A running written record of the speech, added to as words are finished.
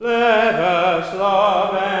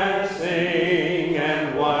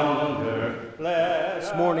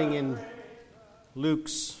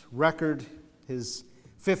Luke's record, his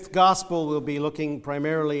fifth gospel, we'll be looking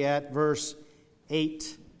primarily at verse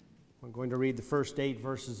 8. We're going to read the first 8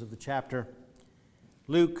 verses of the chapter.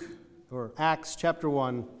 Acts chapter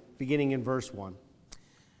 1, beginning in verse 1.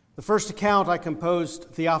 The first account I composed,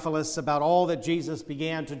 Theophilus, about all that Jesus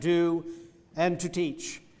began to do and to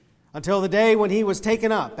teach, until the day when he was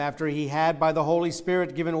taken up, after he had by the Holy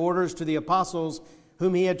Spirit given orders to the apostles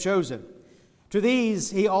whom he had chosen. To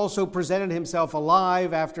these he also presented himself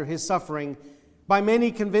alive after his suffering by many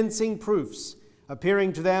convincing proofs,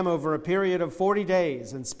 appearing to them over a period of 40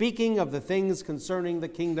 days, and speaking of the things concerning the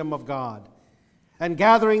kingdom of God. And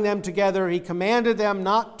gathering them together, he commanded them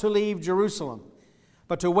not to leave Jerusalem,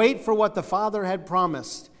 but to wait for what the Father had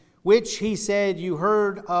promised, which he said, "You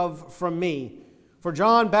heard of from me. For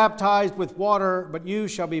John baptized with water, but you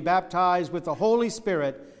shall be baptized with the Holy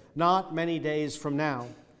Spirit not many days from now."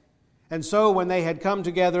 And so when they had come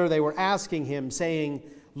together, they were asking him, saying,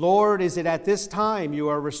 "Lord, is it at this time you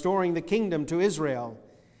are restoring the kingdom to Israel?"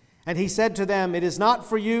 And he said to them, "It is not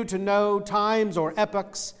for you to know times or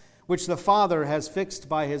epochs which the Father has fixed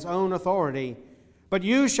by his own authority, but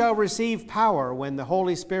you shall receive power when the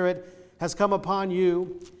Holy Spirit has come upon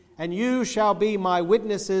you, and you shall be my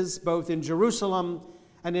witnesses both in Jerusalem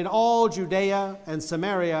and in all Judea and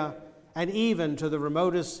Samaria, and even to the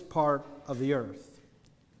remotest part of the earth."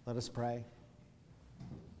 Let us pray.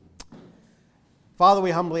 Father, we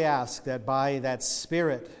humbly ask that by that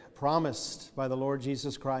Spirit promised by the Lord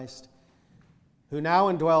Jesus Christ, who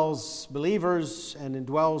now indwells believers and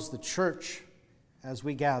indwells the church as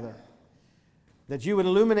we gather, that you would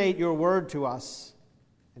illuminate your word to us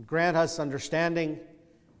and grant us understanding,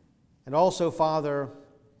 and also, Father,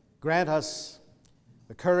 grant us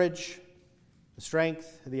the courage, the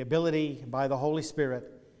strength, the ability by the Holy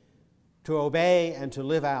Spirit to obey and to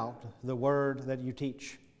live out the word that you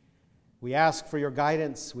teach. We ask for your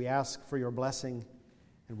guidance, we ask for your blessing,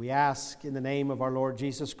 and we ask in the name of our Lord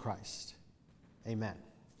Jesus Christ. Amen.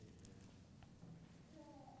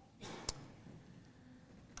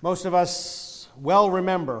 Most of us well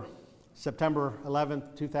remember September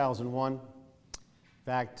 11th, 2001. In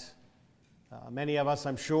fact, many of us,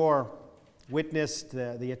 I'm sure, witnessed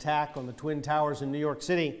the attack on the Twin Towers in New York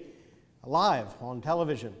City live on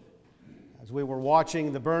television. As we were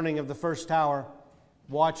watching the burning of the first tower,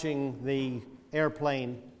 watching the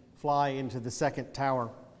airplane fly into the second tower.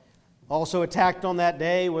 Also attacked on that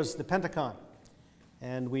day was the Pentagon.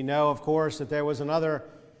 And we know, of course, that there was another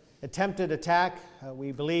attempted attack,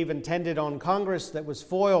 we believe intended on Congress, that was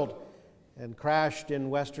foiled and crashed in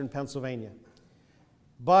western Pennsylvania.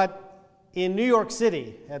 But in New York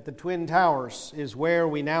City, at the Twin Towers, is where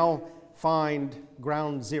we now find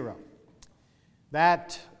Ground Zero.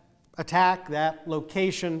 That attack, that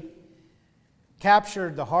location,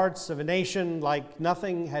 captured the hearts of a nation like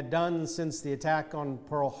nothing had done since the attack on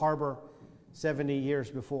Pearl Harbor 70 years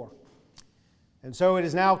before. And so it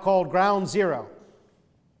is now called Ground Zero.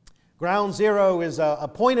 Ground Zero is a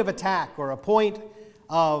point of attack or a point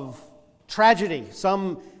of tragedy,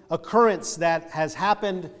 some occurrence that has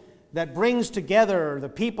happened that brings together the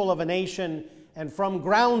people of a nation, and from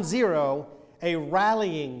Ground Zero, a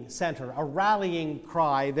rallying center, a rallying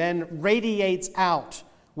cry then radiates out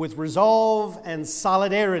with resolve and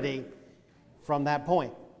solidarity from that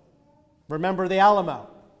point. Remember the Alamo.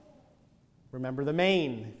 Remember the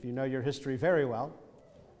Maine, if you know your history very well.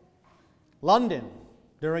 London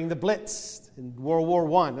during the Blitz in World War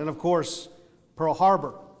I, and of course, Pearl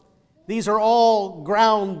Harbor. These are all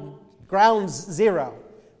ground zero,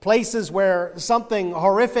 places where something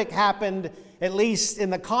horrific happened, at least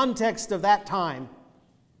in the context of that time,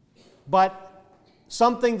 but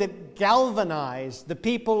something that galvanized the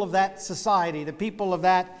people of that society, the people of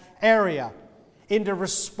that area, into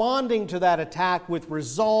responding to that attack with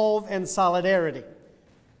resolve and solidarity.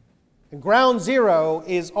 And Ground Zero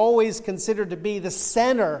is always considered to be the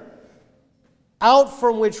center out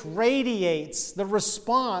from which radiates the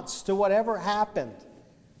response to whatever happened.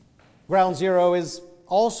 Ground Zero is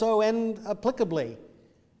also and applicably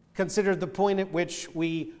considered the point at which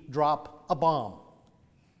we drop a bomb,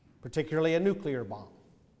 particularly a nuclear bomb.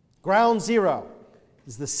 Ground Zero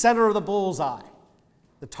is the center of the bullseye,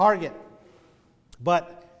 the target.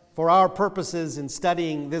 But for our purposes in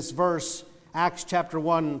studying this verse, Acts chapter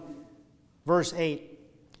 1, verse 8,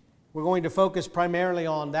 we're going to focus primarily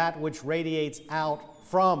on that which radiates out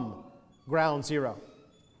from Ground Zero.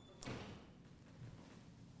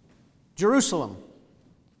 Jerusalem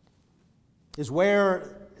is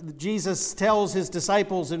where Jesus tells his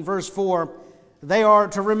disciples in verse 4, they are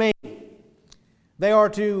to remain. They are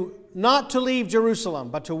to not to leave Jerusalem,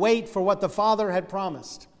 but to wait for what the Father had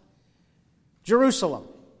promised. Jerusalem.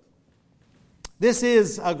 This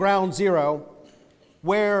is a ground zero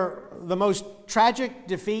where the most tragic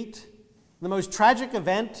defeat, the most tragic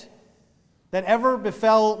event that ever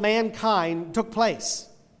befell mankind took place,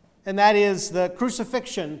 and that is the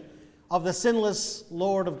crucifixion of the sinless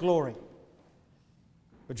Lord of glory.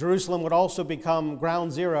 But Jerusalem would also become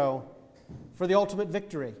ground zero for the ultimate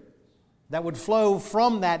victory that would flow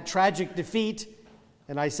from that tragic defeat,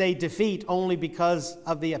 and I say defeat only because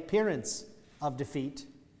of the appearance of defeat,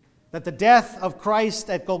 that the death of Christ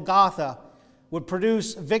at Golgotha would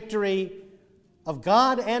produce victory of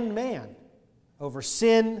God and man over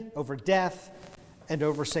sin, over death, and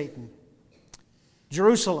over Satan.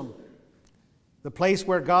 Jerusalem, the place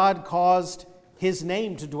where God caused his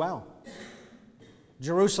name to dwell.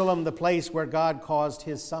 Jerusalem, the place where God caused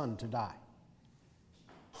his Son to die.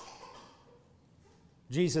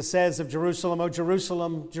 Jesus says of Jerusalem, "O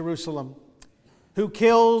Jerusalem, Jerusalem, who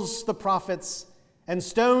kills the prophets and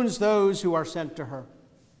stones those who are sent to her.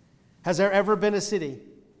 Has there ever been a city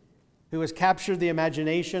who has captured the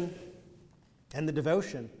imagination and the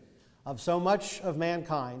devotion of so much of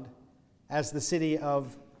mankind as the city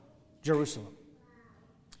of Jerusalem?"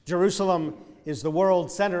 Jerusalem is the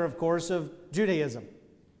world center, of course, of Judaism.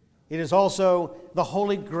 It is also the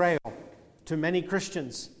Holy Grail to many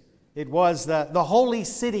Christians. It was the holy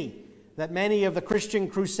city that many of the Christian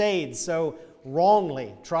crusades so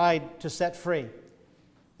wrongly tried to set free.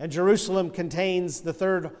 And Jerusalem contains the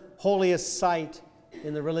third holiest site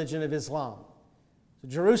in the religion of Islam. So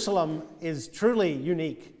Jerusalem is truly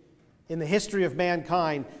unique in the history of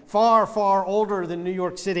mankind, far, far older than New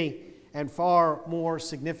York City, and far more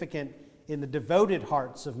significant in the devoted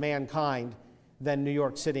hearts of mankind than New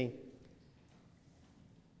York City.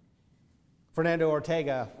 Fernando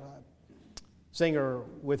Ortega, singer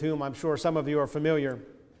with whom I'm sure some of you are familiar,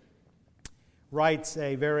 writes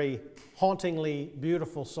a very hauntingly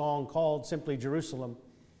beautiful song called simply Jerusalem.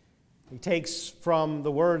 He takes from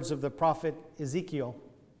the words of the prophet Ezekiel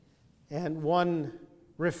and one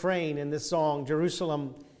refrain in this song: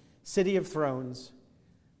 "Jerusalem, city of thrones,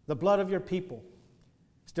 the blood of your people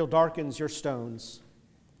still darkens your stones.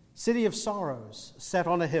 City of sorrows, set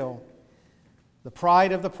on a hill, the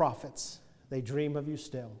pride of the prophets, they dream of you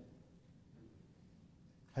still."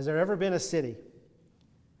 Has there ever been a city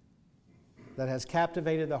that has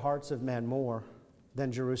captivated the hearts of men more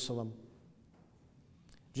than Jerusalem?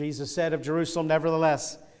 Jesus said of Jerusalem,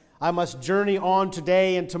 "Nevertheless, I must journey on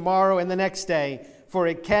today and tomorrow and the next day, for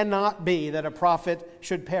it cannot be that a prophet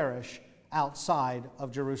should perish outside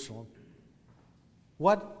of Jerusalem."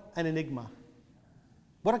 What an enigma.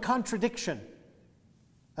 What a contradiction.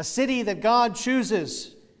 A city that God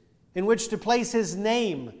chooses in which to place his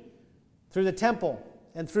name through the temple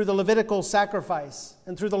and through the Levitical sacrifice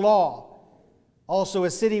and through the law. Also a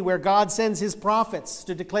city where God sends his prophets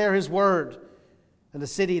to declare his word, and a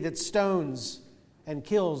city that stones and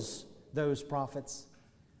kills those prophets,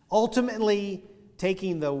 ultimately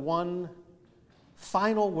taking the one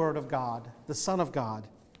final word of God, the Son of God,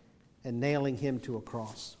 and nailing him to a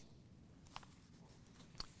cross.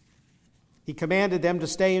 He commanded them to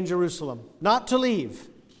stay in Jerusalem, not to leave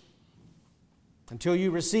until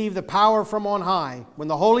you receive the power from on high, when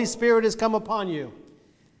the Holy Spirit has come upon you.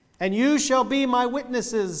 And you shall be my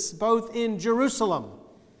witnesses both in Jerusalem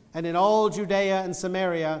and in all Judea and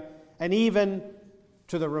Samaria, and even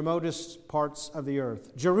to the remotest parts of the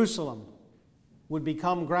earth. Jerusalem would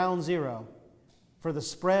become ground zero for the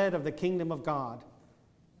spread of the kingdom of God.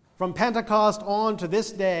 From Pentecost on to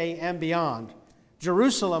this day and beyond,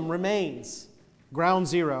 Jerusalem remains ground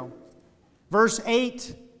zero. Verse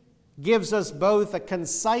 8 gives us both a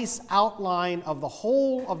concise outline of the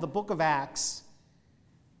whole of the book of Acts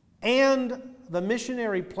and the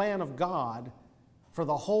missionary plan of God for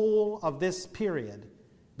the whole of this period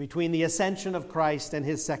between the ascension of Christ and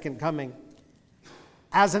his second coming.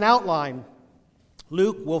 As an outline,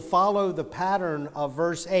 Luke will follow the pattern of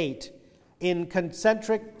verse 8 in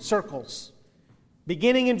concentric circles,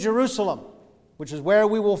 beginning in Jerusalem, which is where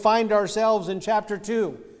we will find ourselves in chapter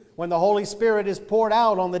 2, when the Holy Spirit is poured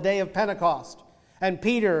out on the day of Pentecost, and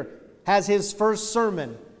Peter has his first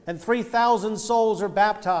sermon, and 3,000 souls are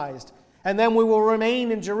baptized. And then we will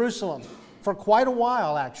remain in Jerusalem for quite a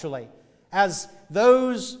while, actually, as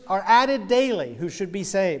those are added daily who should be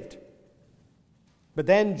saved. But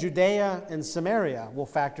then Judea and Samaria will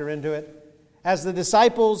factor into it, as the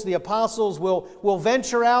disciples, the apostles, will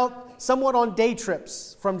venture out somewhat on day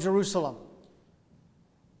trips from Jerusalem.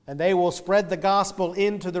 And they will spread the gospel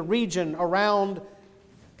into the region around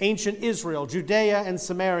ancient Israel, Judea and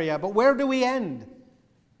Samaria. But where do we end?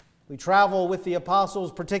 We travel with the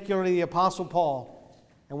apostles, particularly the Apostle Paul,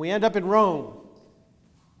 and we end up in Rome,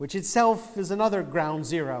 which itself is another ground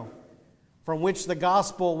zero from which the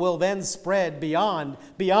gospel will then spread beyond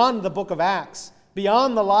the book of Acts,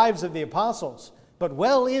 beyond the lives of the apostles, but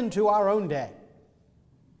well into our own day.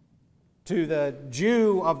 To the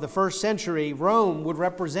Jew of the first century, Rome would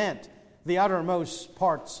represent the uttermost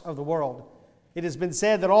parts of the world. It has been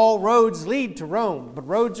said that all roads lead to Rome, but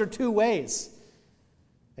roads are two ways.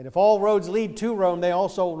 And if all roads lead to Rome, they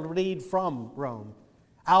also lead from Rome,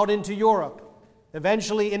 out into Europe,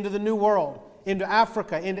 eventually into the New World, into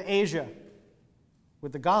Africa, into Asia,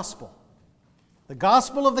 with the gospel. The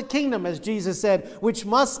gospel of the kingdom, as Jesus said, which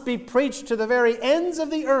must be preached to the very ends of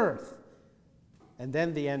the earth, and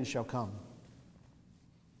then the end shall come.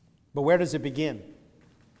 But where does it begin?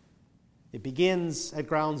 It begins at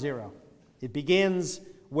ground zero. It begins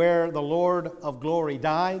where the Lord of glory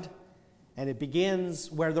died, and it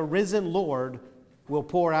begins where the risen Lord will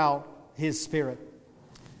pour out his Spirit.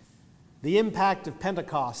 The impact of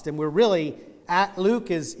Pentecost, and we're really Luke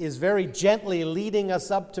is very gently leading us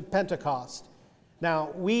up to Pentecost.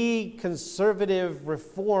 Now, we conservative,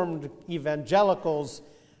 reformed evangelicals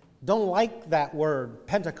don't like that word,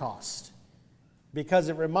 Pentecost, because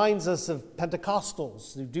it reminds us of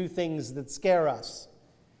Pentecostals who do things that scare us.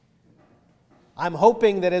 I'm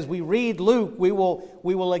hoping that as we read Luke, we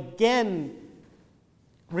will again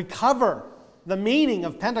recover the meaning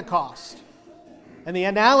of Pentecost. And the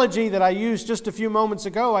analogy that I used just a few moments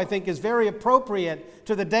ago, I think, is very appropriate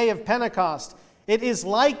to the day of Pentecost. It is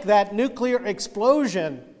like that nuclear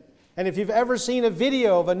explosion. And if you've ever seen a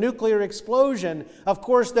video of a nuclear explosion, of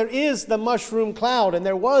course there is the mushroom cloud, and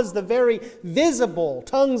there was the very visible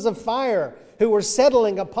tongues of fire who were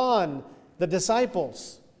settling upon the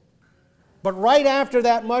disciples. But right after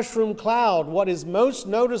that mushroom cloud, what is most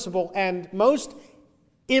noticeable and most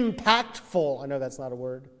impactful, I know that's not a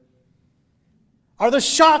word, are the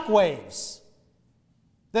shock waves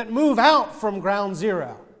that move out from ground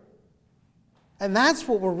zero. And that's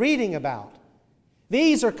what we're reading about.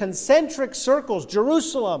 These are concentric circles,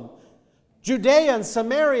 Jerusalem, Judea and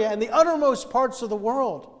Samaria, and the uttermost parts of the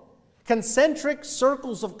world. Concentric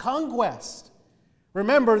circles of conquest.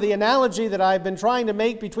 Remember the analogy that I've been trying to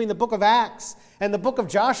make between the book of Acts and the book of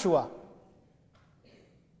Joshua.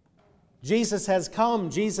 Jesus has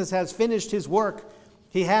come. Jesus has finished his work.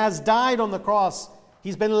 He has died on the cross.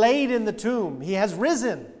 He's been laid in the tomb. He has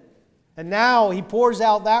risen. And now he pours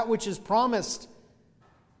out that which is promised.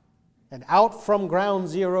 And out from ground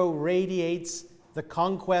zero radiates the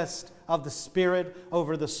conquest of the Spirit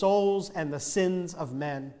over the souls and the sins of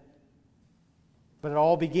men. But it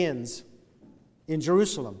all begins in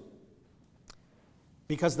Jerusalem.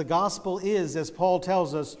 Because the gospel is, as Paul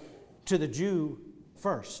tells us, to the Jew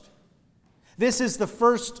first. This is the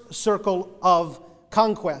first circle of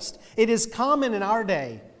conquest. It is common in our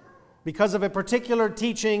day, because of a particular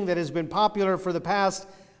teaching that has been popular for the past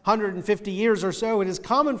 150 years or so, it is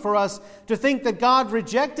common for us to think that God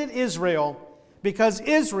rejected Israel because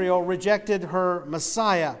Israel rejected her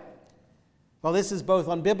Messiah. Well, this is both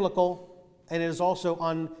unbiblical and it is also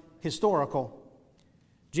unhistorical.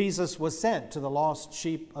 Jesus was sent to the lost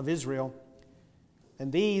sheep of Israel,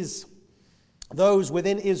 and those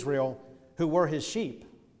within Israel who were his sheep,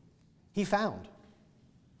 he found.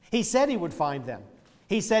 He said he would find them.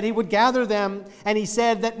 He said he would gather them, and he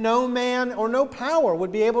said that no man or no power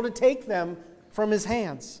would be able to take them from his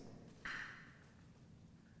hands.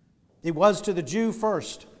 It was to the Jew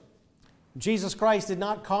first. Jesus Christ did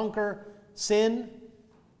not conquer sin.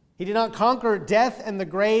 He did not conquer death and the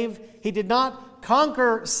grave. He did not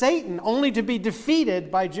conquer Satan, only to be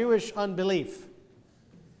defeated by Jewish unbelief.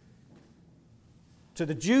 To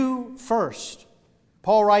the Jew first.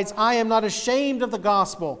 Paul writes, I am not ashamed of the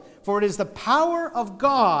gospel, for it is the power of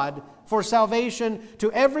God for salvation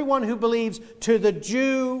to everyone who believes, to the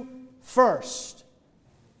Jew first.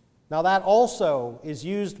 Now that also is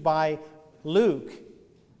used by Luke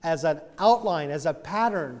as an outline, as a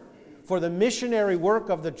pattern for the missionary work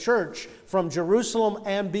of the church from Jerusalem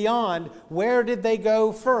and beyond. Where did they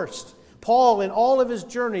go first? Paul, in all of his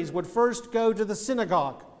journeys, would first go to the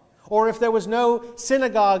synagogue. Or if there was no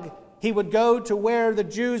synagogue, he would go to where the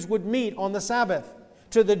Jews would meet on the Sabbath.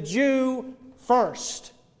 To the Jew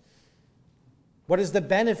first. What is the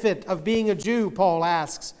benefit of being a Jew, Paul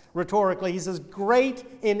asks rhetorically. He says, great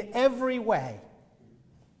in every way.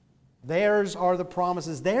 Theirs are the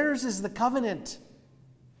promises. Theirs is the covenant.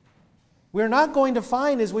 We're not going to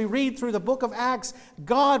find, as we read through the book of Acts,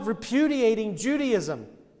 God repudiating Judaism.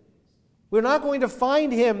 We're not going to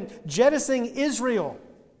find him jettisoning Israel.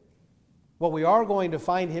 What we are going to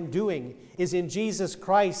find him doing is in Jesus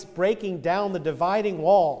Christ breaking down the dividing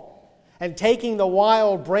wall and taking the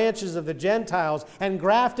wild branches of the Gentiles and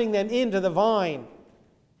grafting them into the vine,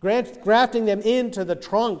 grafting them into the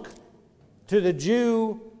trunk, to the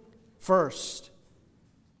Jew first.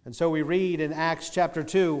 And so we read in Acts chapter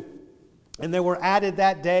 2, and there were added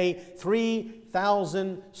that day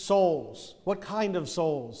 3,000 souls. What kind of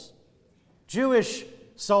souls? Jewish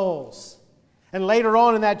souls. And later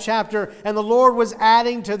on in that chapter, and the Lord was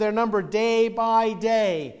adding to their number day by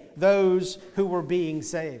day those who were being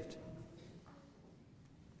saved.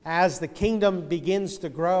 As the kingdom begins to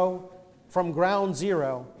grow from ground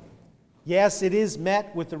zero, yes, it is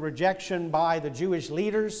met with the rejection by the Jewish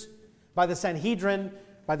leaders, by the Sanhedrin,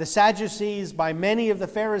 by the Sadducees, by many of the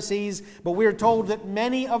Pharisees, but we are told that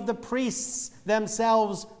many of the priests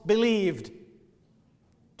themselves believed.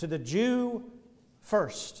 To the Jew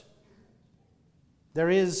first. There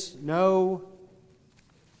is no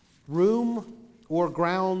room or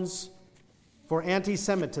grounds for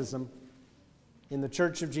anti-Semitism in the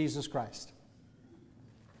Church of Jesus Christ.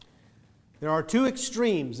 There are two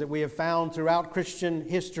extremes that we have found throughout Christian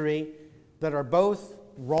history that are both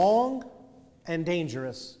wrong and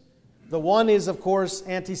dangerous. The one is, of course,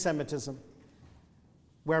 anti-Semitism,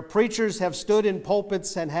 where preachers have stood in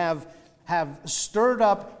pulpits and have stirred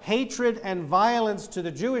up hatred and violence to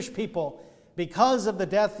the Jewish people because of the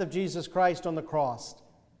death of Jesus Christ on the cross,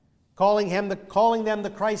 calling them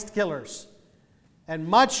the Christ killers. And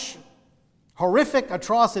much horrific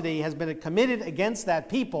atrocity has been committed against that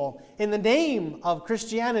people in the name of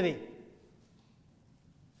Christianity.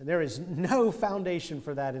 And there is no foundation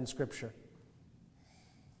for that in Scripture.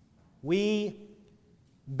 We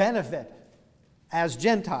benefit as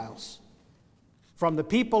Gentiles from the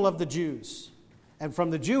people of the Jews and from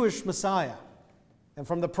the Jewish Messiah and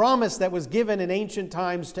from the promise that was given in ancient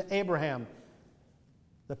times to Abraham,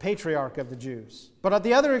 the patriarch of the Jews. But at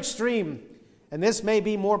the other extreme, and this may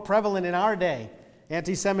be more prevalent in our day,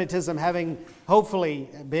 anti-Semitism having hopefully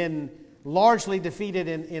been largely defeated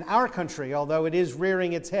in our country, although it is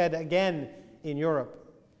rearing its head again in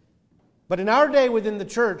Europe. But in our day within the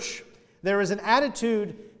church, there is an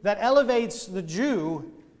attitude that elevates the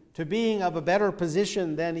Jew to being of a better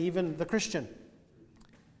position than even the Christian.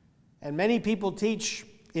 And many people teach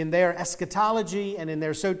in their eschatology and in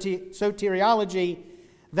their soteriology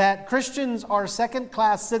that Christians are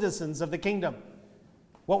second-class citizens of the kingdom.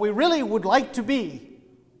 What we really would like to be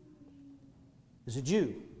is a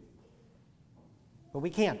Jew. But we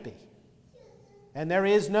can't be. And there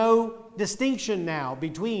is no distinction now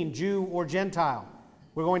between Jew or Gentile.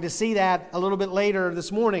 We're going to see that a little bit later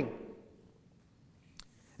this morning.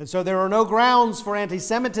 And so there are no grounds for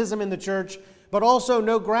anti-Semitism in the church, but also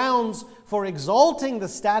no grounds for exalting the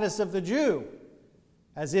status of the Jew,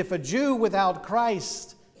 as if a Jew without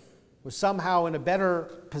Christ was somehow in a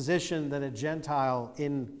better position than a Gentile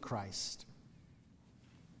in Christ.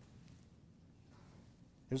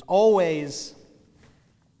 There's always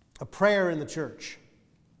a prayer in the church.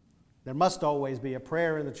 There must always be a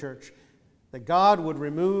prayer in the church that God would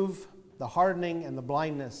remove the hardening and the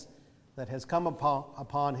blindness that has come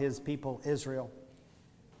upon His people, Israel.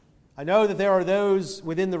 I know that there are those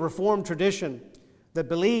within the Reformed tradition that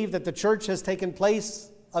believe that the church has taken place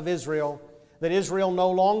of Israel, that Israel no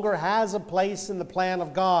longer has a place in the plan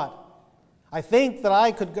of God. I think that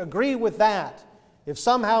I could agree with that if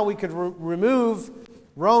somehow we could remove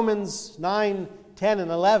Romans 9, 10,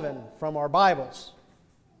 and 11 from our Bibles.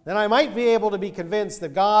 Then I might be able to be convinced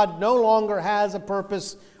that God no longer has a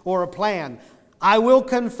purpose or a plan. I will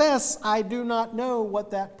confess I do not know what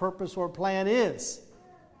that purpose or plan is,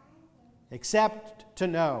 except to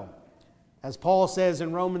know, as Paul says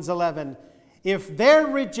in Romans 11, if their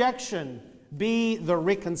rejection be the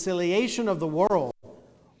reconciliation of the world,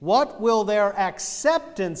 what will their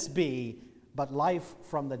acceptance be but life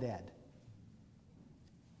from the dead?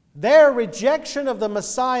 Their rejection of the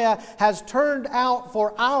Messiah has turned out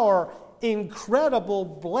for our incredible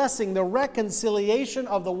blessing, the reconciliation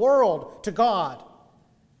of the world to God.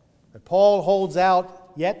 But Paul holds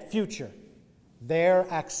out yet future, their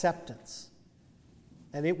acceptance.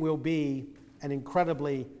 And it will be an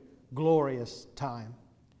incredibly glorious time.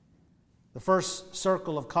 The first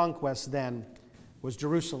circle of conquest then was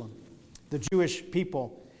Jerusalem, the Jewish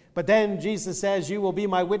people. But then Jesus says, you will be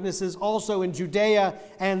my witnesses also in Judea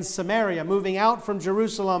and Samaria, moving out from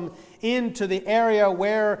Jerusalem into the area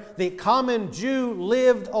where the common Jew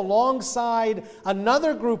lived alongside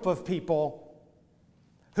another group of people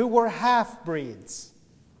who were half-breeds,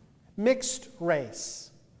 mixed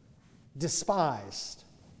race, despised,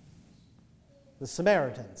 the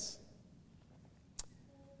Samaritans.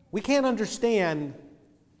 We can't understand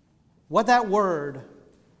what that word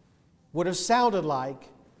would have sounded like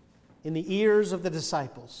in the ears of the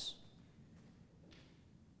disciples.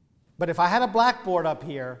 But if I had a blackboard up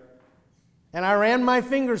here and I ran my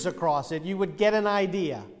fingers across it, you would get an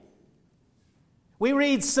idea. We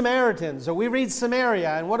read Samaritans, or we read Samaria,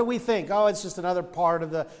 and what do we think? Oh, it's just another part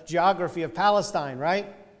of the geography of Palestine, right?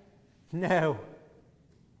 No.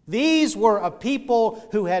 These were a people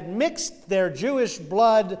who had mixed their Jewish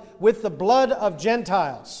blood with the blood of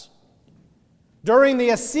Gentiles. During the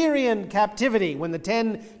Assyrian captivity, when the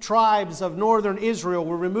 10 tribes of northern Israel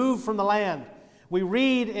were removed from the land, we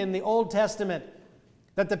read in the Old Testament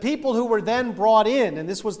that the people who were then brought in, and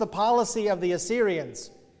this was the policy of the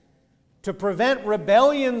Assyrians, to prevent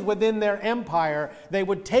rebellions within their empire, they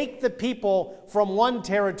would take the people from one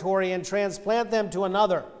territory and transplant them to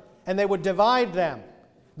another, and they would divide them.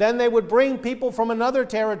 Then they would bring people from another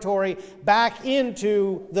territory back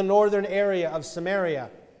into the northern area of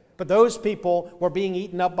Samaria. But those people were being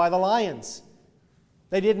eaten up by the lions.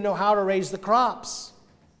 They didn't know how to raise the crops.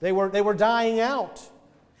 They were dying out.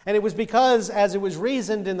 And it was because, as it was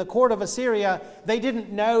reasoned in the court of Assyria, they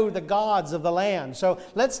didn't know the gods of the land. So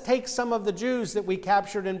let's take some of the Jews that we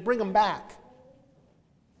captured and bring them back.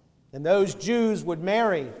 And those Jews would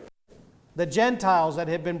marry the Gentiles that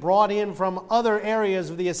had been brought in from other areas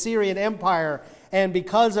of the Assyrian Empire. And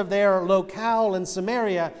because of their locale in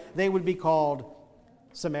Samaria, they would be called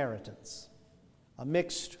Samaritans, a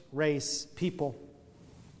mixed race people.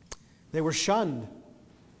 They were shunned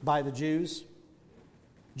by the Jews.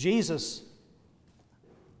 Jesus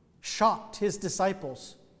shocked his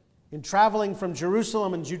disciples in traveling from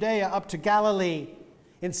Jerusalem and Judea up to Galilee.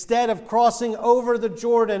 Instead of crossing over the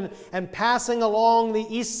Jordan and passing along the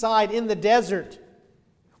east side in the desert,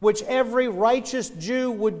 which every righteous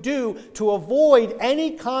Jew would do to avoid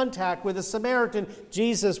any contact with a Samaritan,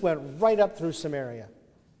 Jesus went right up through Samaria.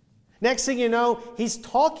 Next thing you know, he's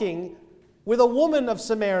talking with a woman of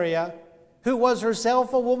Samaria who was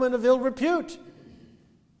herself a woman of ill repute.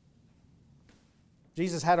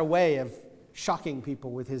 Jesus had a way of shocking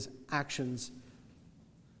people with his actions.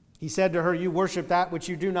 He said to her, "You worship that which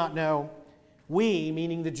you do not know. We,"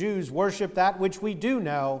 meaning the Jews, "worship that which we do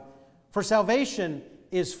know, for salvation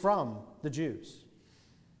is from the Jews."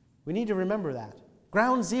 We need to remember that.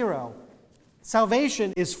 Ground zero.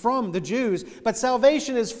 Salvation is from the Jews, but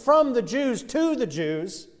salvation is from the Jews to the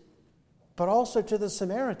Jews, but also to the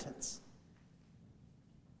Samaritans.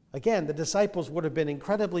 Again, the disciples would have been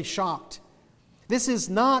incredibly shocked. This is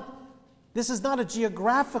not a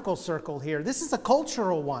geographical circle here. This is a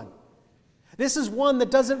cultural one. This is one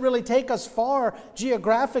that doesn't really take us far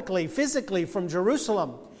geographically, physically from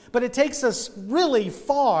Jerusalem, but it takes us really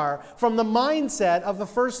far from the mindset of the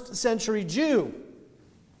first century Jew.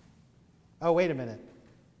 Oh, wait a minute.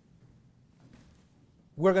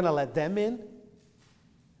 We're going to let them in?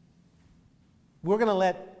 We're going to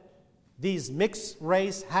let these mixed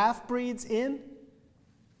race half-breeds in?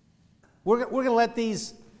 We're going to let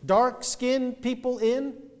these dark-skinned people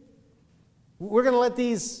in? We're going to let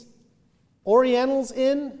these Orientals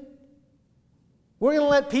in? We're going to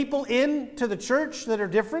let people in to the church that are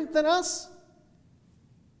different than us?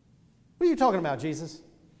 What are you talking about, Jesus?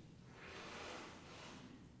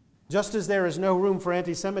 Just as there is no room for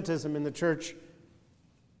anti-Semitism in the church,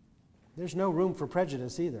 there's no room for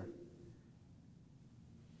prejudice either.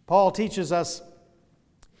 Paul teaches us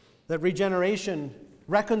that regeneration,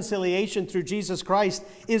 reconciliation through Jesus Christ,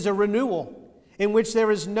 is a renewal in which there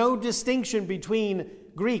is no distinction between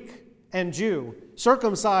Greek and Jew,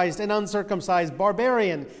 circumcised and uncircumcised,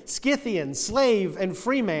 barbarian, Scythian, slave and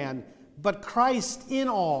free man, but Christ in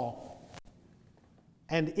all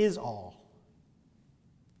and is all.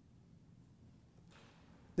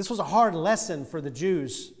 This was a hard lesson for the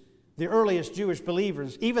Jews, the earliest Jewish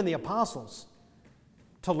believers, even the apostles,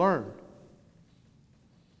 to learn.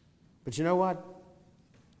 But you know what?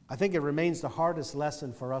 I think it remains the hardest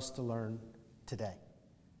lesson for us to learn today.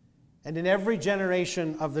 And in every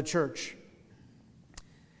generation of the church,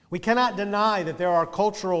 we cannot deny that there are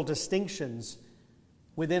cultural distinctions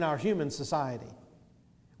within our human society.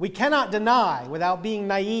 We cannot deny, without being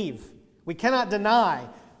naive, we cannot deny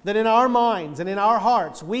that in our minds and in our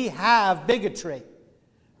hearts we have bigotry.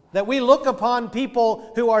 That we look upon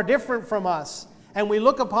people who are different from us, and we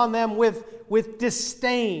look upon them with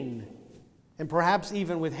disdain and perhaps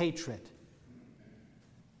even with hatred.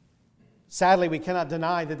 Sadly, we cannot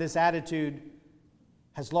deny that this attitude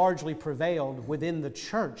has largely prevailed within the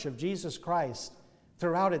church of Jesus Christ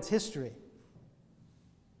throughout its history.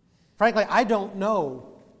 Frankly, I don't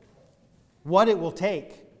know what it will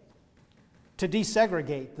take to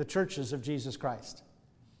desegregate the churches of Jesus Christ,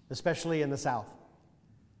 especially in the South.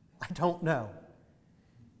 I don't know.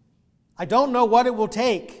 I don't know what it will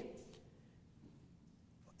take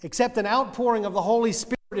except an outpouring of the Holy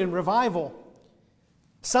Spirit in revival.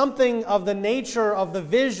 Something of the nature of the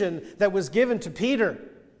vision that was given to Peter.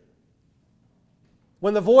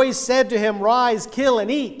 When the voice said to him, "Rise, kill and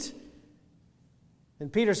eat."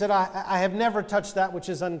 And Peter said, I have never touched that which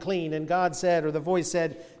is unclean. And God said, or the voice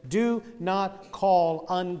said, "Do not call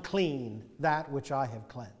unclean that which I have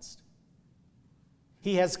cleansed."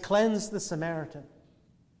 He has cleansed the Samaritan.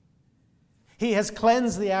 He has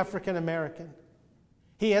cleansed the African American.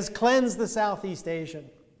 He has cleansed the Southeast Asian.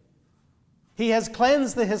 He has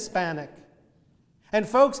cleansed the Hispanic. And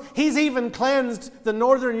folks, He's even cleansed the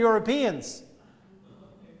Northern Europeans.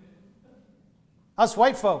 Us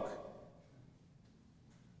white folk.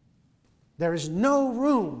 There is no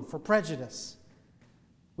room for prejudice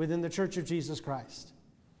within the Church of Jesus Christ.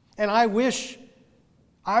 And I wish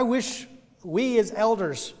we as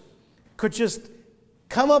elders could just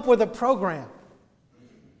come up with a program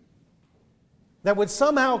that would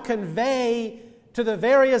somehow convey to the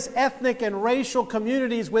various ethnic and racial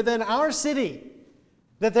communities within our city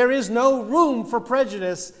that there is no room for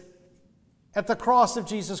prejudice at the cross of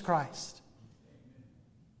Jesus Christ.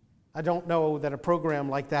 I don't know that a program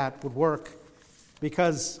like that would work,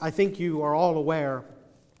 because I think you are all aware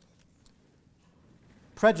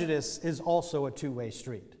prejudice is also a two-way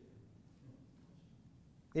street.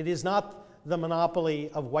 It is not the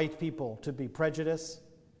monopoly of white people to be prejudiced.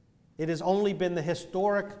 It has only been the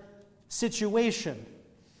historic situation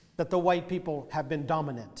that the white people have been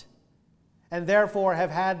dominant, and therefore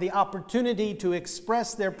have had the opportunity to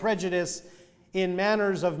express their prejudice in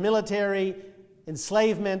manners of military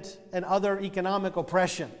enslavement and other economic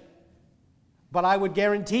oppression. But I would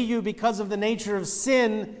guarantee you, because of the nature of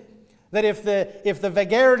sin, that if the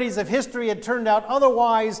vagaries of history had turned out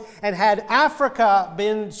otherwise, and had Africa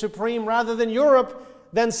been supreme rather than Europe,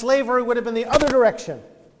 then slavery would have been the other direction,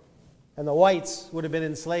 and the whites would have been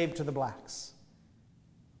enslaved to the blacks.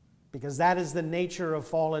 Because that is the nature of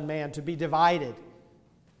fallen man, to be divided.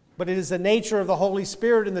 But it is the nature of the Holy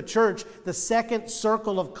Spirit in the church. The second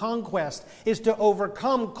circle of conquest is to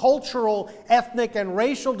overcome cultural, ethnic, and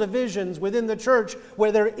racial divisions within the church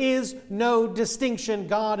where there is no distinction.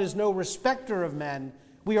 God is no respecter of men.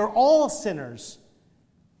 We are all sinners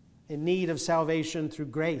in need of salvation through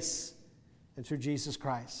grace and through Jesus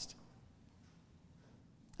Christ.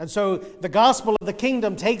 And so the gospel of the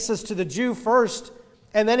kingdom takes us to the Jew first,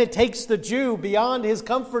 and then it takes the Jew beyond his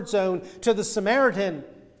comfort zone to the Samaritan.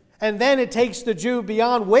 And then it takes the Jew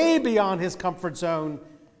way beyond his comfort zone,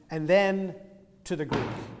 and then to the Greek.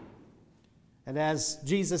 And as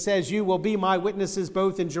Jesus says, "You will be my witnesses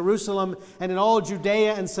both in Jerusalem and in all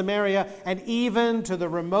Judea and Samaria, and even to the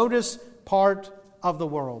remotest part of the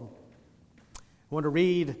world." I want to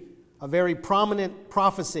read a very prominent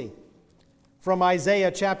prophecy from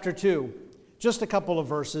Isaiah chapter 2. Just a couple of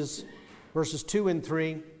verses 2 and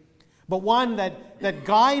 3. But one that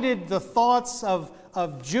guided the thoughts of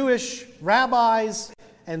Jewish rabbis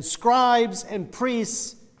and scribes and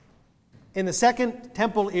priests in the Second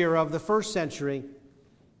Temple era of the first century.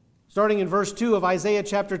 Starting in verse 2 of Isaiah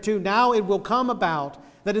chapter 2, "Now it will come about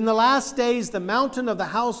that in the last days the mountain of the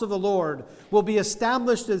house of the Lord will be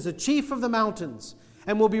established as the chief of the mountains,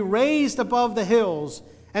 and will be raised above the hills,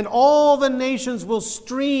 and all the nations will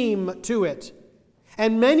stream to it.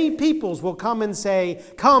 And many peoples will come and say,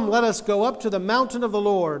 'Come, let us go up to the mountain of the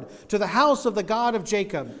Lord, to the house of the God of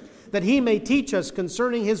Jacob, that He may teach us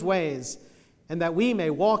concerning His ways, and that we may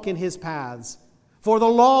walk in His paths. For the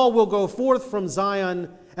law will go forth from Zion,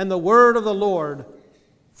 and the word of the Lord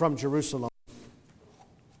from Jerusalem.'"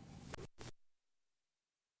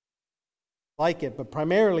 Like it, but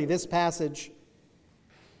primarily this passage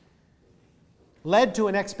led to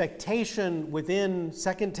an expectation within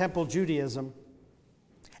Second Temple Judaism,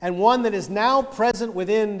 and one that is now present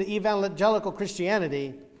within the evangelical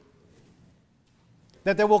Christianity,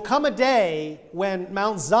 that there will come a day when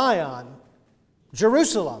Mount Zion,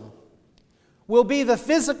 Jerusalem, will be the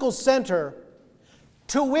physical center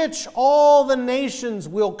to which all the nations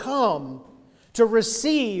will come to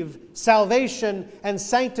receive salvation and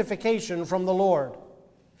sanctification from the Lord.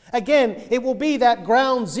 Again, it will be that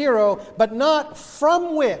ground zero, but not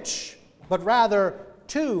from which, but rather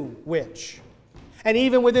to which. And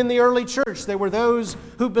even within the early church, there were those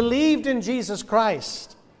who believed in Jesus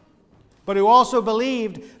Christ, but who also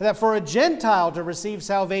believed that for a Gentile to receive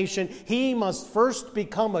salvation, he must first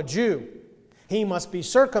become a Jew. He must be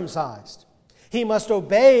circumcised. He must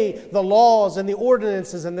obey the laws and the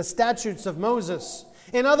ordinances and the statutes of Moses.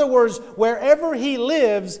 In other words, wherever he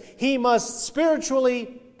lives, he must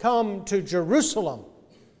spiritually come to Jerusalem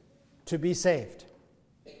to be saved.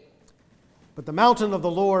 But the mountain of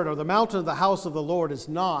the Lord, or the mountain of the house of the Lord, is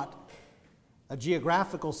not a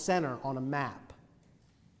geographical center on a map.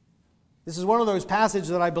 This is one of those passages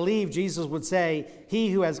that I believe Jesus would say, he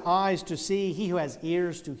who has eyes to see, he who has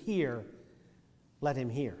ears to hear, let him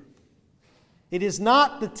hear. It is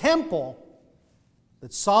not the temple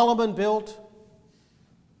that Solomon built,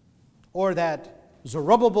 or that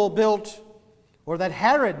Zerubbabel built, or that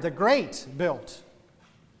Herod the Great built.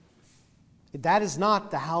 That is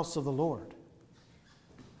not the house of the Lord.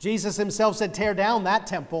 Jesus himself said, tear down that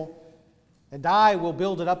temple, and I will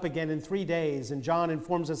build it up again in 3 days. And John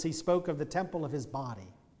informs us he spoke of the temple of his body.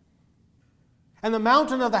 And the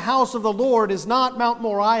mountain of the house of the Lord is not Mount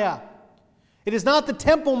Moriah. It is not the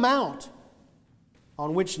Temple Mount,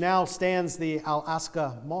 on which now stands the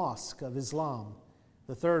Al-Aqsa Mosque of Islam,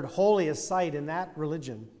 the third holiest site in that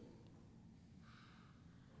religion.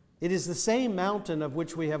 It is the same mountain of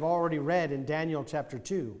which we have already read in Daniel chapter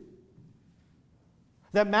 2.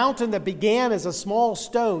 That mountain that began as a small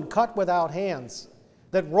stone cut without hands,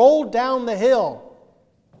 that rolled down the hill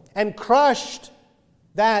and crushed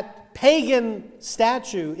that pagan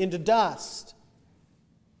statue into dust.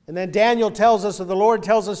 And then Daniel tells us, or the Lord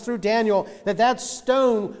tells us through Daniel, that that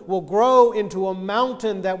stone will grow into a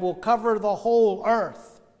mountain that will cover the whole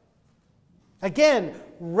earth. Again,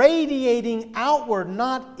 radiating outward,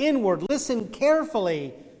 not inward. Listen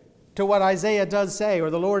carefully to what Isaiah does say, or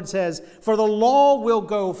the Lord says, for the law will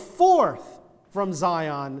go forth from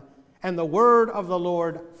Zion, and the word of the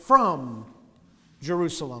Lord from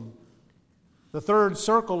Jerusalem. The third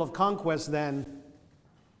circle of conquest, then,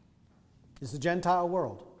 is the Gentile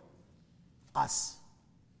world. Us.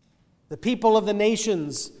 The people of the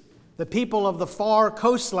nations, the people of the far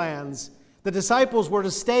coastlands. The disciples were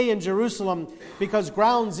to stay in Jerusalem because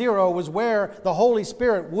ground zero was where the Holy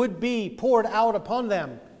Spirit would be poured out upon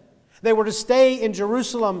them. They were to stay in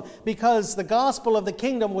Jerusalem because the gospel of the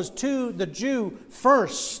kingdom was to the Jew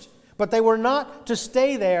first, but they were not to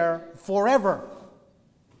stay there forever.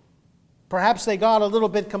 Perhaps they got a little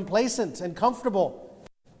bit complacent and comfortable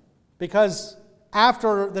because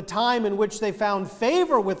after the time in which they found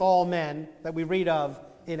favor with all men that we read of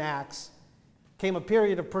in Acts, came a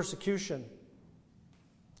period of persecution.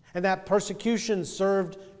 And that persecution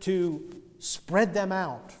served to spread them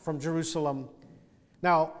out from Jerusalem.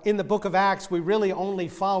 Now, in the book of Acts, we really only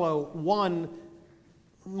follow one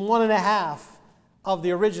and a half of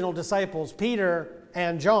the original disciples, Peter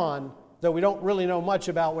and John, though we don't really know much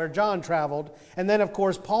about where John traveled. And then, of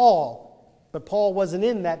course, Paul. But Paul wasn't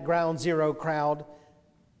in that ground zero crowd.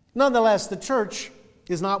 Nonetheless, the church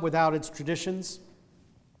is not without its traditions.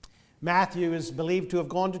 Matthew is believed to have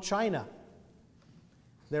gone to China.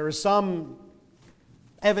 There is some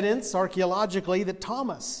evidence archaeologically that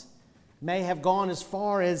Thomas may have gone as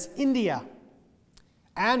far as India.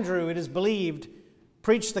 Andrew, it is believed,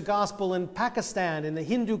 preached the gospel in Pakistan, in the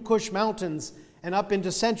Hindu Kush mountains, and up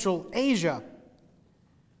into Central Asia.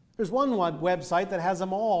 There's one website that has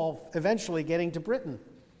them all eventually getting to Britain.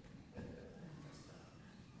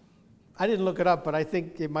 I didn't look it up, but I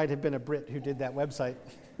think it might have been a Brit who did that website.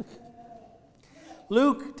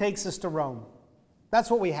 Luke takes us to Rome.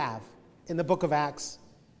 That's what we have in the book of Acts.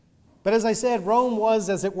 But as I said, Rome was,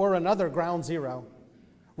 as it were, another ground zero.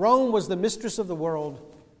 Rome was the mistress of the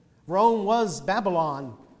world. Rome was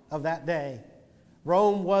Babylon of that day.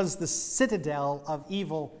 Rome was the citadel of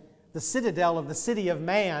evil, the citadel of the city of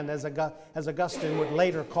man, as Augustine would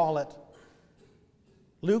later call it.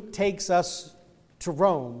 Luke takes us to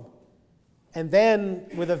Rome, and then,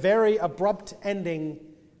 with a very abrupt ending,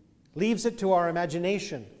 leaves it to our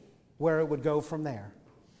imagination where it would go from there.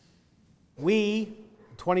 We,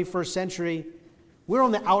 21st century, we're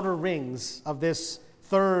on the outer rings of this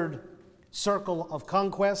third circle of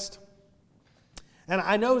conquest. And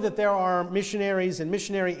I know that there are missionaries and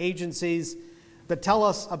missionary agencies that tell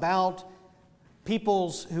us about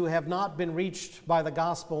peoples who have not been reached by the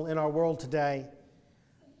gospel in our world today.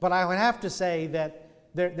 But I would have to say that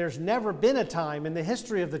there's never been a time in the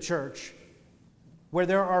history of the church where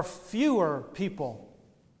there are fewer people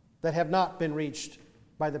that have not been reached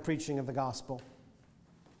by the preaching of the gospel.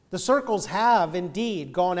 The circles have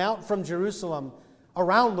indeed gone out from Jerusalem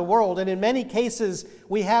around the world, and in many cases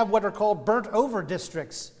we have what are called burnt-over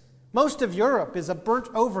districts. Most of Europe is a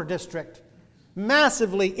burnt-over district,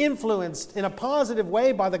 massively influenced in a positive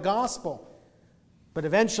way by the gospel, but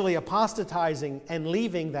eventually apostatizing and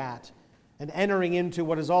leaving that and entering into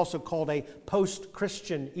what is also called a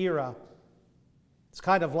post-Christian era. It's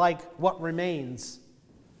kind of like what remains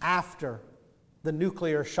after the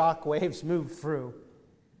nuclear shock waves move through.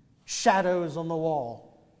 Shadows on the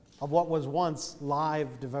wall of what was once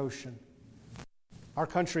live devotion. Our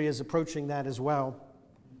country is approaching that as well.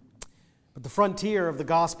 But the frontier of the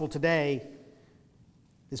gospel today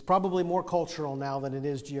is probably more cultural now than it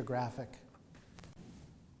is geographic.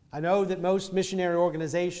 I know that most missionary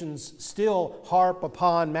organizations still harp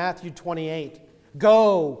upon Matthew 28,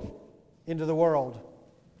 go into the world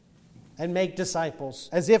and make disciples,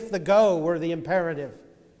 as if the go were the imperative.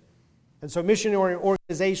 And so missionary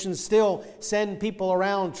organizations still send people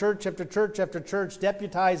around church after church after church,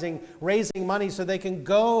 deputizing, raising money so they can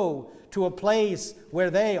go to a place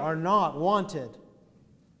where they are not wanted.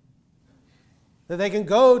 That they can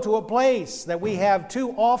go to a place that we have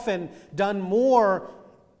too often done more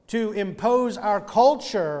to impose our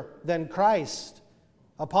culture than Christ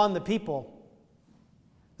upon the people.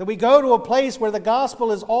 That we go to a place where the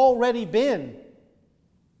gospel has already been.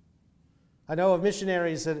 I know of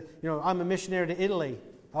missionaries that, I'm a missionary to Italy.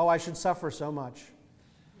 Oh, I should suffer so much.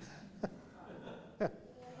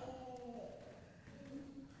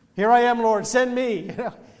 Here I am, Lord, send me.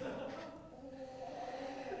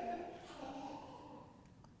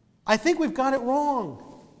 I think we've got it wrong.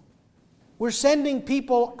 We're sending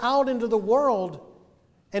people out into the world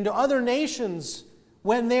and to other nations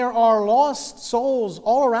when there are lost souls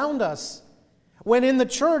all around us. When in the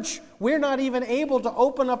church, we're not even able to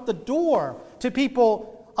open up the door to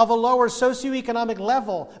people of a lower socioeconomic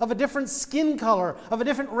level, of a different skin color, of a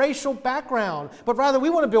different racial background. But rather, we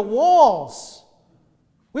want to build walls.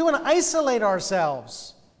 We want to isolate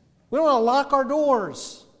ourselves. We don't want to lock our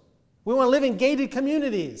doors. We want to live in gated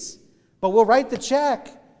communities. But we'll write the check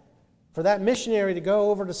for that missionary to go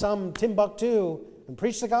over to some Timbuktu and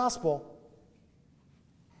preach the gospel.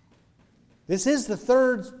 This is the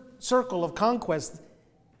third circle of conquest,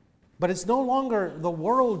 but it's no longer the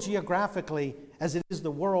world geographically as it is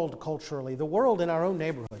the world culturally, the world in our own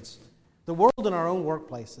neighborhoods, the world in our own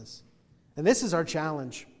workplaces. And this is our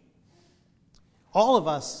challenge. All of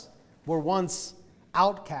us were once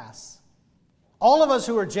outcasts. All of us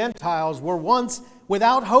who are Gentiles were once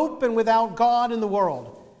without hope and without God in the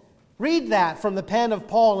world. Read that from the pen of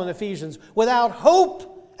Paul in Ephesians. Without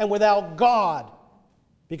hope and without God.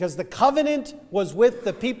 Because the covenant was with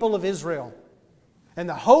the people of Israel. And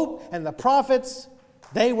the hope and the prophets,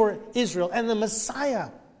 they were Israel. And the Messiah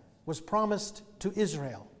was promised to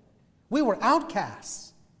Israel. We were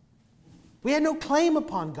outcasts. We had no claim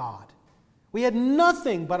upon God. We had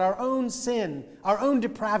nothing but our own sin, our own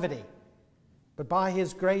depravity. But by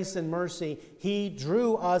His grace and mercy, He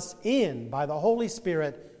drew us in by the Holy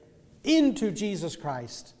Spirit into Jesus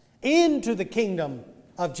Christ, into the kingdom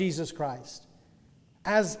of Jesus Christ.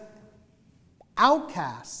 As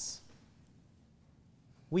outcasts,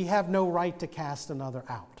 we have no right to cast another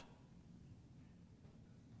out.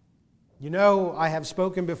 You know, I have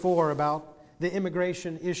spoken before about the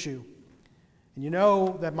immigration issue. And you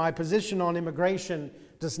know that my position on immigration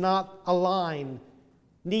does not align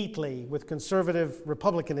neatly with conservative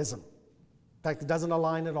republicanism. In fact, it doesn't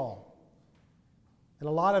align at all. And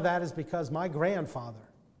a lot of that is because my grandfather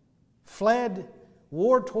fled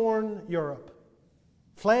war-torn Europe,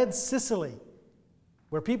 fled Sicily,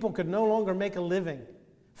 where people could no longer make a living,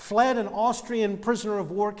 fled an Austrian prisoner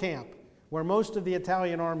of war camp, where most of the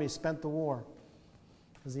Italian army spent the war,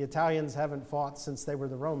 because the Italians haven't fought since they were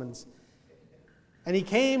the Romans. And he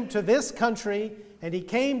came to this country, and he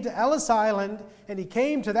came to Ellis Island, and he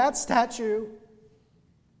came to that statue.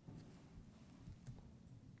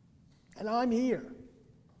 And I'm here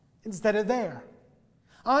instead of there.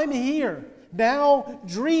 I'm here now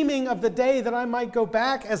dreaming of the day that I might go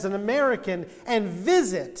back as an American and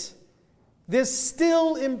visit this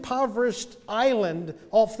still impoverished island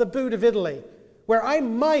off the boot of Italy, where I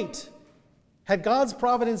might, had God's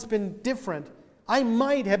providence been different, I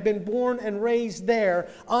might have been born and raised there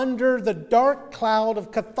under the dark cloud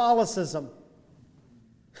of Catholicism.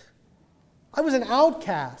 I was an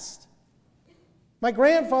outcast. My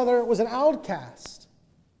grandfather was an outcast.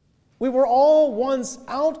 We were all once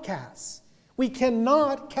outcasts. We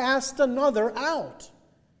cannot cast another out.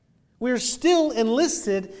 We're still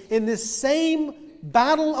enlisted in this same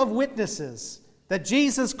battle of witnesses that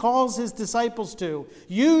Jesus calls His disciples to.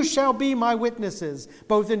 You shall be my witnesses,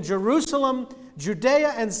 both in Jerusalem,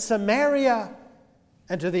 Judea, and Samaria,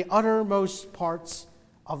 and to the uttermost parts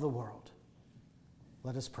of the world.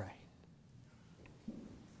 Let us pray.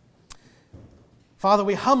 Father,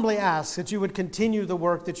 we humbly ask that you would continue the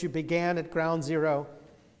work that you began at Ground Zero,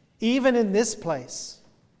 even in this place.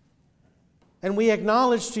 And we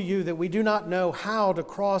acknowledge to you that we do not know how to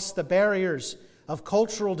cross the barriers of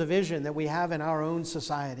cultural division that we have in our own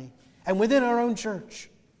society and within our own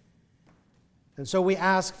church. And so we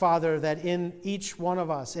ask, Father, that in each one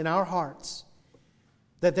of us, in our hearts,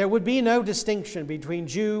 that there would be no distinction between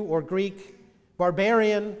Jew or Greek,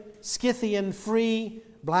 barbarian, Scythian, free,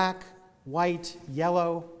 black, white,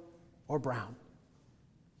 yellow, or brown.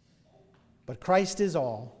 But Christ is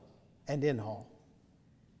all and in all.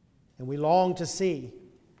 And we long to see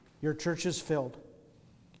your churches filled,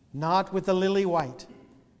 not with the lily white,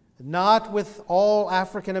 not with all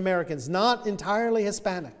African Americans, not entirely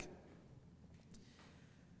Hispanic,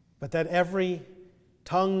 but that every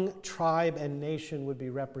tongue, tribe, and nation would be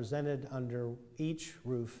represented under each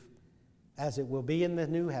roof, as it will be in the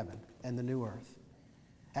new heaven and the new earth,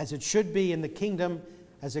 as it should be in the kingdom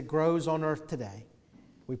as it grows on earth today.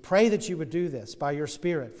 We pray that you would do this by your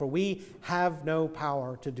Spirit, for we have no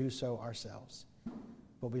power to do so ourselves.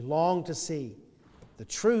 But we long to see the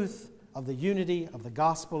truth of the unity of the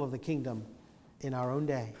gospel of the kingdom in our own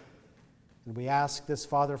day. And we ask this,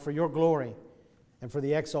 Father, for your glory and for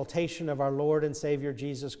the exaltation of our Lord and Savior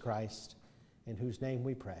Jesus Christ, in whose name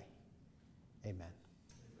we pray. Amen.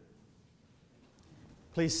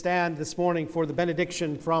 Please stand this morning for the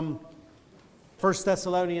benediction from 1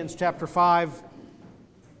 Thessalonians chapter 5.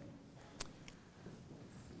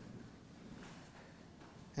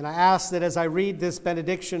 And I ask that as I read this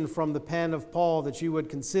benediction from the pen of Paul, that you would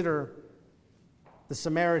consider the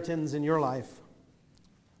Samaritans in your life.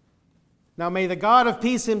 Now may the God of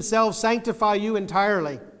peace himself sanctify you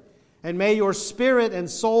entirely, and may your spirit and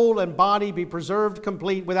soul and body be preserved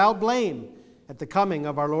complete without blame at the coming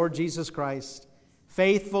of our Lord Jesus Christ.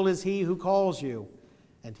 Faithful is he who calls you,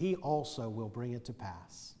 and he also will bring it to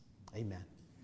pass. Amen.